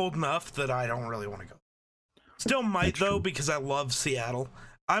gets cold enough that I don't really want to go. Still might, though, because I love Seattle.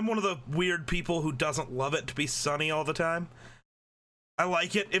 I'm one of the weird people who doesn't love it to be sunny all the time. I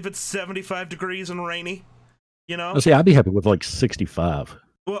like it if it's 75 degrees and rainy, you know? See, I'd be happy with like 65.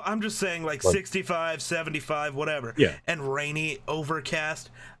 Well, I'm just saying like 65, 75, whatever. Yeah. And rainy,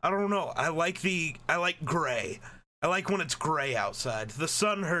 overcast. I don't know. I like gray. I like when it's gray outside. The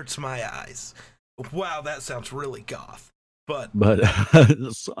sun hurts my eyes. Wow, that sounds really goth. But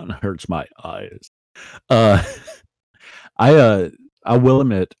the sun hurts my eyes. I will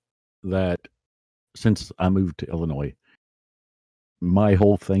admit that since I moved to Illinois, my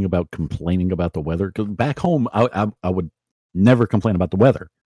whole thing about complaining about the weather, because back home I would never complain about the weather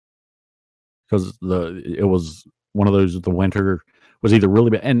because it was one of those, the winter was either really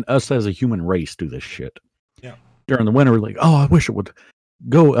bad, and us as a human race do this shit. Yeah. During the winter, like, oh, I wish it would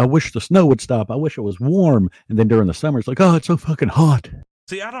go. I wish the snow would stop. I wish it was warm. And then during the summer, it's like, oh, it's so fucking hot.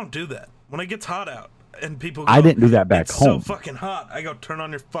 See, I don't do that. When it gets hot out and people go, I didn't do that back home. It's so fucking hot. I go, turn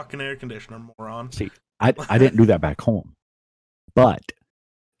on your fucking air conditioner, moron. See, I didn't do that back home. But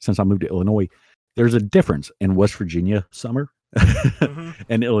since I moved to Illinois, there's a difference in West Virginia summer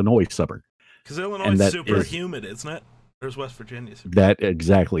and Illinois summer. Because Illinois is super humid, isn't it? There's West Virginia. That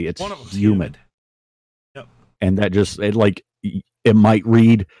exactly. It's one of them's humid. Yep. And that just, it might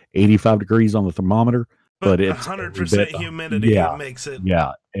read 85 degrees on the thermometer, but it's 100% humidity makes it.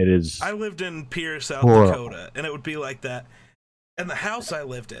 Yeah, it is. I lived in Pierce, South Dakota, and it would be like that. And the house I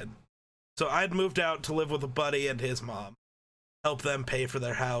lived in, so I'd moved out to live with a buddy and his mom, help them pay for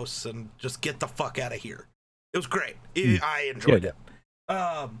their house, and just get the fuck out of here. It was great. I enjoyed it.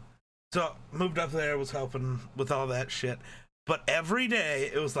 So moved up there, was helping with all that shit. But every day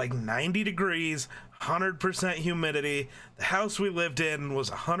it was like 90 degrees, 100% humidity. The house we lived in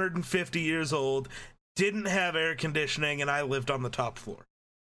was 150 years old, didn't have air conditioning, and I lived on the top floor.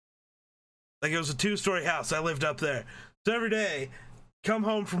 Like, it was a 2-story house. I lived up there. So every day, come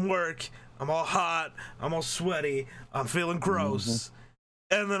home from work, I'm all hot, I'm all sweaty, I'm feeling gross.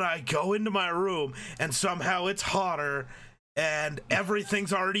 And then I go into my room, and somehow it's hotter, and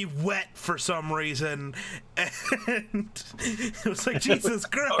everything's already wet for some reason. And it was like, Jesus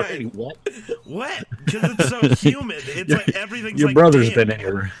Christ. Wet? Because it's so humid. It's like everything's your like brother's damp. Been in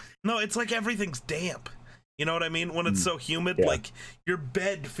here. No, it's like everything's damp. You know what I mean? When it's so humid, like your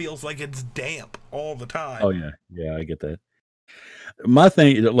bed feels like it's damp all the time. Oh yeah. Yeah, I get that. My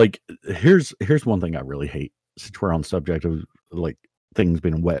thing, like, here's one thing I really hate, since we're on the subject of like things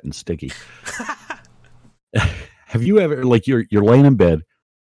being wet and sticky. Have you ever, like, you're laying in bed,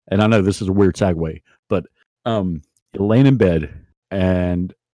 and I know this is a weird segue, but you're laying in bed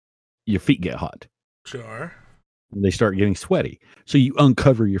and your feet get hot. Sure. They start getting sweaty, so you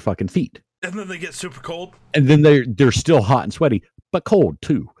uncover your fucking feet, and then they get super cold. And then they're still hot and sweaty, but cold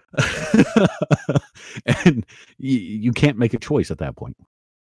too. And you can't make a choice at that point.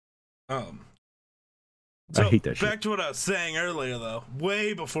 So I hate that shit. Back to what I was saying earlier, though,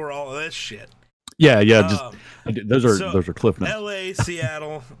 way before all of this shit. Yeah. Those are cliff notes. LA,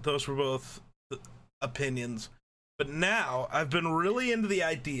 Seattle, those were both opinions. But now I've been really into the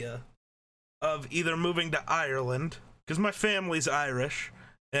idea of either moving to Ireland, because my family's Irish,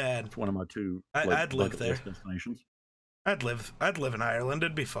 and it's one of my two. I'd live there. Destinations. I'd live in Ireland.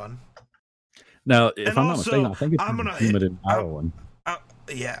 It'd be fun. Now, if And I'm not also, mistaken, I think it's I'm really gonna humid hit. in Ireland.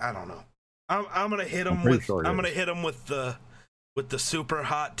 Yeah, I don't know. I'm gonna hit I'm him pretty with. sure it I'm gonna is. hit him with the super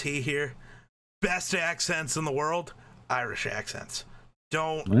hot tea here. Best accents in the world, Irish accents.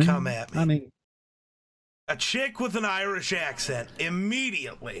 Don't come at me. I mean, A chick with an Irish accent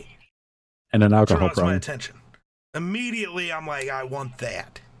immediately and an alcohol draws my problem. attention. Immediately, I'm like, I want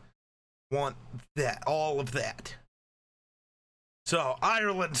that. Want that. All of that. So,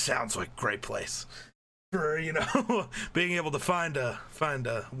 Ireland sounds like a great place for, being able to find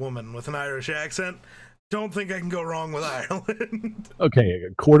a woman with an Irish accent. Don't think I can go wrong with Ireland. Okay,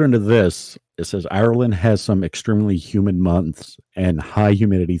 according to this, it says Ireland has some extremely humid months and high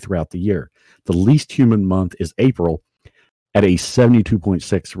humidity throughout the year. The least humid month is April at a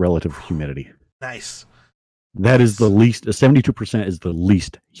 72.6 relative humidity. Nice. That is the least, 72% is the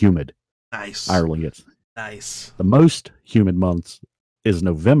least humid Nice. Ireland gets. Nice. The most humid months is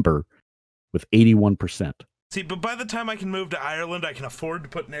November with 81%. See, but by the time I can move to Ireland, I can afford to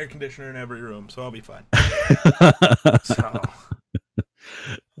put an air conditioner in every room, so I'll be fine. So,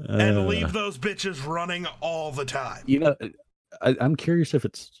 and leave those bitches running all the time. I'm curious if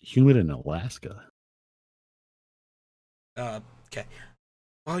it's humid in Alaska. Okay.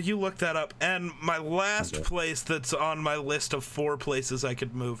 Well, you look that up. And my last place that's on my list of 4 places I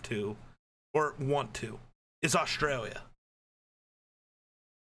could move to, or want to, is Australia.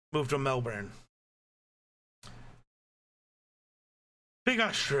 Move to Melbourne. Big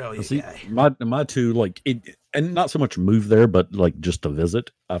Australia guy. My two, like, and not so much move there, but like just to visit.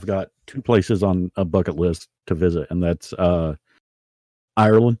 I've got 2 places on a bucket list to visit, and that's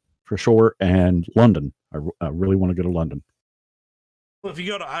Ireland for sure, and London. I really want to go to London. Well, if you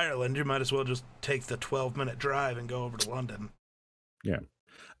go to Ireland, you might as well just take the 12-minute drive and go over to London. Yeah.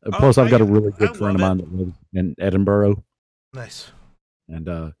 Plus, I've got a really good friend of mine that lives in Edinburgh. Nice. And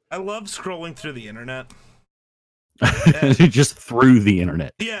I love scrolling through the internet. Just through the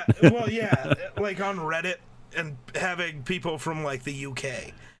internet. Yeah, well, yeah, like on Reddit, and having people from like the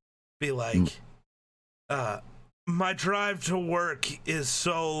UK be like, my drive to work is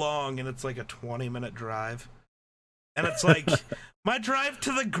so long, and it's like a 20-minute drive. And it's like, my drive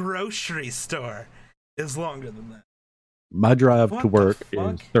to the grocery store is longer than that. My drive to work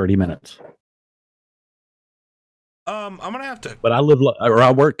is 30 minutes. I'm gonna have to. But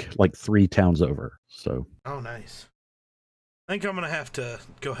I work like 3 towns over. So. Oh, nice. I think I'm gonna have to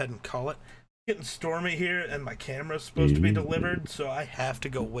go ahead and call it. It's getting stormy here, and my camera's supposed to be delivered, so I have to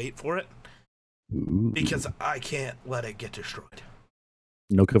go wait for it because I can't let it get destroyed.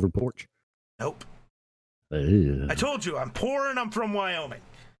 No covered porch. Nope. Ew. I told you, I'm poor and I'm from Wyoming.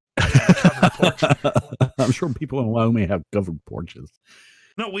 I have covered porch. I'm sure people in Wyoming have covered porches.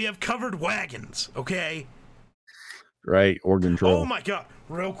 No, we have covered wagons, okay? Right, Oregon Trail. Oh my god,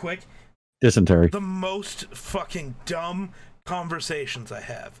 real quick. Dysentery. The most fucking dumb conversations I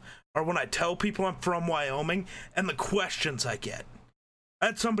have are when I tell people I'm from Wyoming and the questions I get. I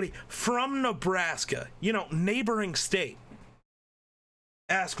had somebody from Nebraska, neighboring state,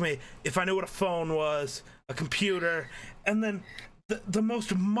 ask me if I knew what a phone was, a computer, and then the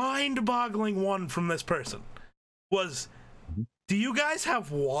most mind-boggling one from this person was, do you guys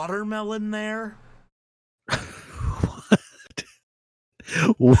have watermelon there?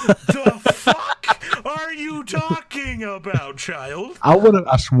 What the fuck are you talking about, child?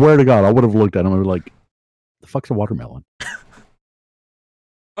 I swear to God, I would have looked at him and be like, the fuck's a watermelon?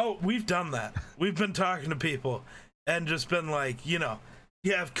 Oh, we've done that. We've been talking to people and just been like, you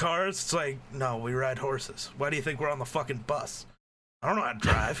have cars? It's like, no, we ride horses. Why do you think we're on the fucking bus? I don't know how to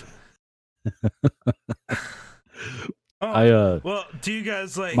drive. Well, do you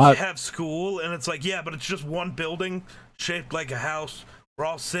guys have school? And it's like, yeah, but it's just one building shaped like a house. We're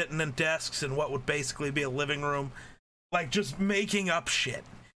all sitting in desks in what would basically be a living room. Like, just making up shit.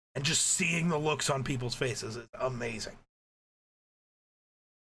 And just seeing the looks on people's faces is amazing.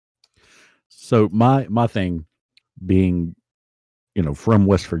 So my thing being, from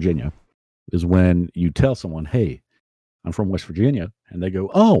West Virginia is when you tell someone, hey, I'm from West Virginia, and they go,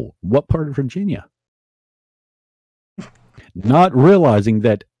 oh, what part of Virginia? Not realizing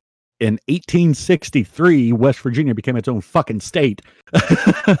that in 1863, West Virginia became its own fucking state.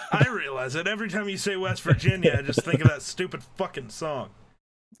 I realize it. Every time you say West Virginia, I just think of that stupid fucking song.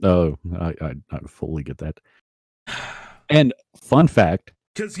 Oh, I fully get that. And fun fact,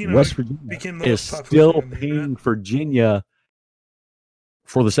 because West Virginia is still paying Virginia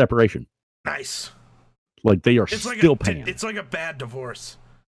for the separation. Nice. Like they are still paying. It's like a bad divorce.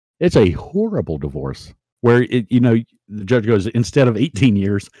 It's a horrible divorce where the judge goes, instead of 18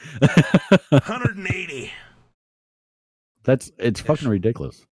 years, 180. It's fucking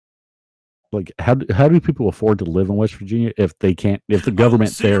ridiculous. Like, how do people afford to live in West Virginia if they can't? If the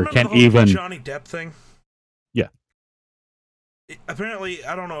government so you there remember can't the whole even? Johnny Depp thing? Yeah. Apparently,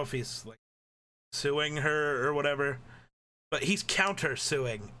 I don't know if he's like suing her or whatever, but he's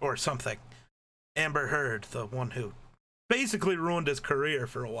counter-suing or something. Amber Heard, the one who basically ruined his career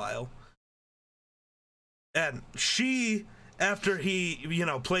for a while. And she, after he,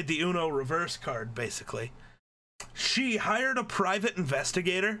 played the Uno reverse card, basically, she hired a private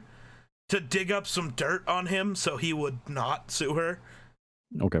investigator to dig up some dirt on him so he would not sue her.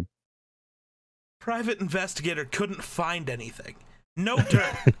 Okay. Private investigator couldn't find anything. No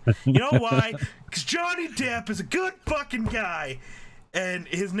dirt. You know why? Because Johnny Depp is a good fucking guy. And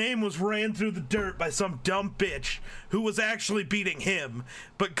his name was ran through the dirt by some dumb bitch who was actually beating him,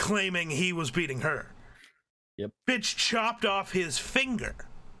 but claiming he was beating her. Yep. Bitch chopped off his finger.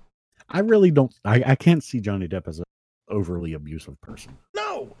 I really don't. I can't see Johnny Depp as an overly abusive person.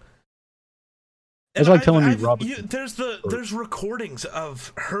 No. It's like telling me Robert. There's recordings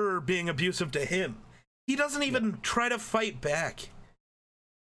of her being abusive to him. He doesn't even try to fight back.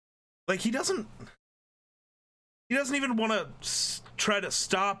 Like, he doesn't even want to try to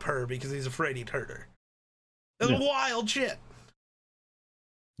stop her because he's afraid he'd hurt her. That's wild shit.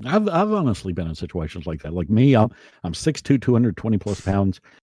 I've honestly been in situations like that. Like me, I'm 6'2", 220 plus pounds,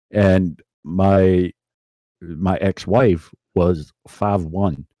 and my ex-wife was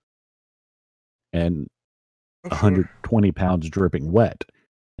 5'1", and 120 pounds dripping wet.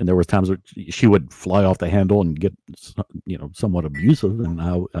 And there was times where she would fly off the handle and get, somewhat abusive, and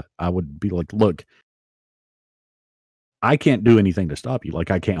I would be like, "Look, I can't do anything to stop you.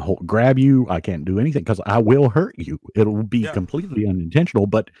 Like, I can't grab you. I can't do anything because I will hurt you. It'll be completely unintentional,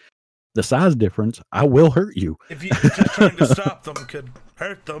 but the size difference, I will hurt you." If you just trying to stop them could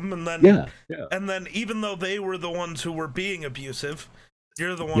hurt them, and then and then even though they were the ones who were being abusive,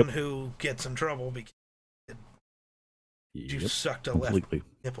 you're the one who gets in trouble because you sucked a left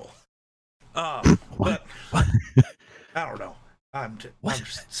nipple. But I don't know. I'm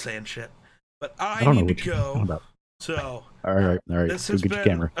just saying shit. But I need to go. So all right. This has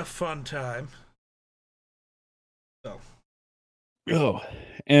been a fun time. So. Oh,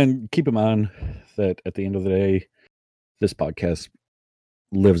 and keep in mind that at the end of the day, this podcast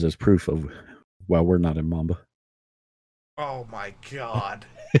lives as proof of why we're not in Mamba. Oh my god.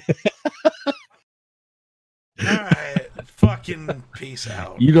 Alright, fucking peace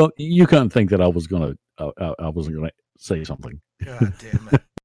out. You couldn't think that I wasn't gonna say something. God damn it.